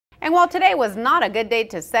And while today was not a good day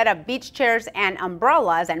to set up beach chairs and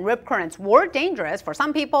umbrellas, and rip currents were dangerous for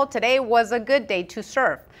some people, today was a good day to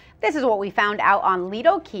surf. This is what we found out on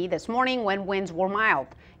Lido Key this morning when winds were mild.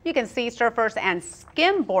 You can see surfers and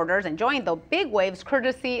skimboarders enjoying the big waves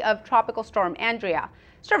courtesy of Tropical Storm Andrea.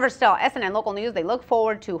 Surfers tell SNN Local News they look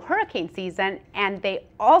forward to hurricane season, and they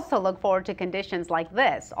also look forward to conditions like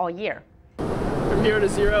this all year. From 0 to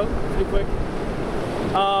 0, pretty quick.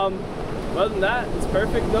 Other than that, it's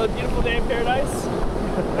perfect. Another beautiful day in paradise.